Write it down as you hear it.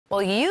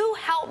Well, you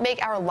helped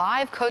make our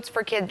live Coats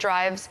for Kids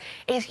drives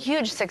a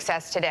huge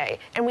success today,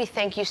 and we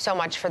thank you so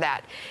much for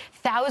that.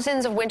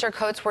 Thousands of winter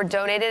coats were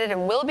donated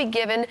and will be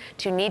given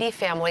to needy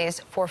families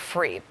for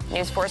free.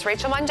 News 4's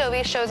Rachel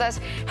Mondovi shows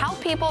us how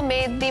people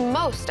made the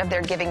most of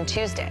their Giving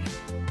Tuesday.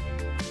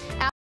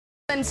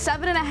 In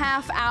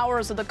 7.5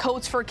 hours of the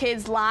Coats for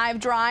Kids live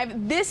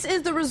drive, this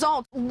is the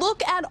result.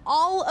 Look at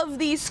all of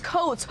these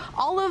coats.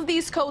 All of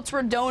these coats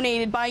were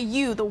donated by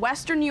you, the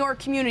Western New York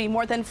community.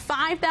 More than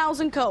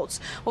 5,000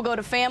 coats will go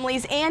to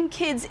families and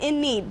kids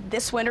in need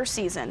this winter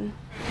season.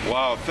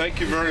 Wow, thank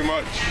you very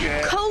much.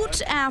 Yeah.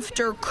 Coat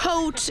after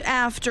coat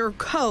after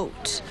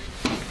coat.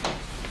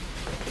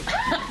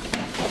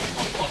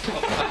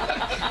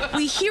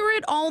 We hear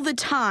it all the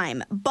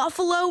time.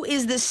 Buffalo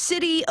is the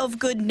city of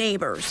good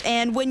neighbors,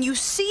 and when you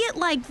see it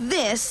like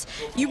this,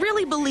 you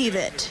really believe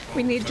it.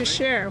 We need to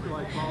share.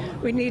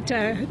 We need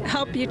to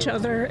help each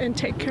other and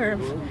take care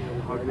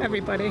of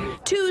everybody.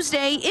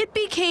 Tuesday, it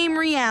became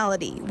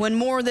reality when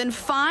more than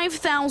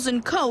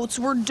 5,000 coats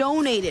were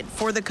donated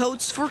for the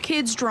Coats for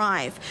Kids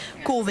drive.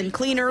 Colvin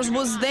Cleaners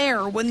was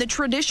there when the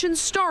tradition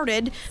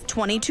started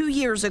 22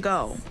 years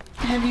ago.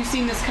 Have you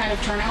seen this kind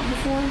of turnout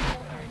before?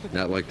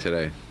 Not like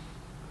today.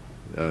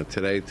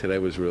 Today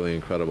was really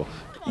incredible.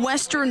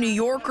 Western New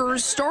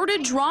Yorkers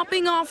started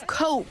dropping off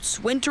coats,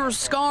 winter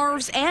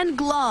scarves, and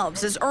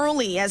gloves as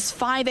early as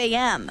 5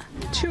 a.m.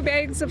 2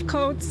 bags of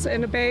coats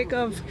and a bag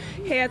of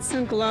hats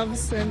and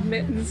gloves and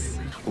mittens.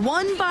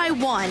 One by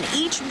one,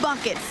 each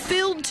bucket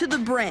filled to the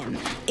brim.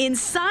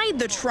 Inside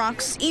the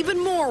trucks, even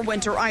more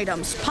winter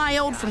items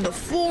piled from the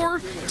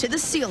floor to the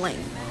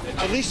ceiling.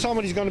 At least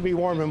somebody's going to be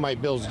warm in my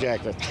Bills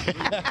jacket.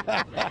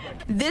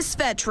 This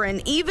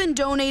veteran even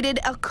donated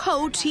a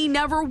coat he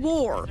never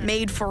wore,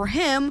 made for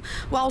him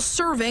while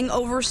serving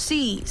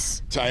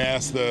overseas. I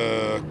asked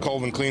the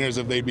Colvin Cleaners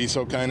if they'd be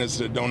so kind as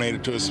to donate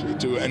it to us,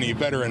 to any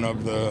veteran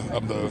of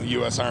the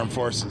U.S. Armed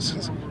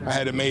Forces. I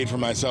had it made for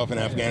myself in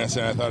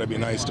Afghanistan. I thought it'd be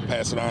nice to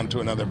pass it on to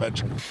another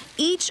veteran.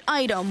 Each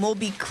item will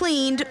be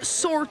cleaned,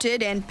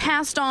 sorted, and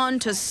passed on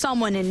to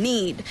someone in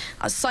need.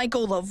 A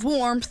cycle of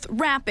warmth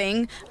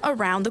wrapping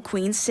around the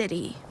Queen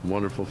City.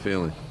 Wonderful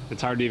feeling.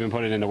 It's hard to even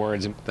put it into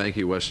words. Thank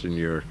you, Western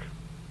New York.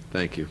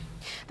 Thank you.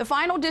 The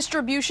final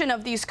distribution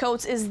of these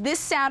coats is this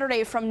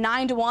Saturday from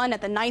 9 to 1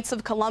 at the Knights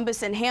of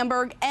Columbus in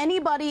Hamburg.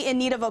 Anybody in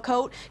need of a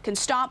coat can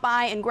stop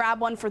by and grab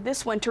one for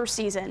this winter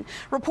season.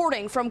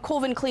 Reporting from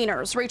Colvin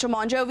Cleaners, Rachel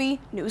Mondovi,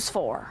 News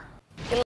 4.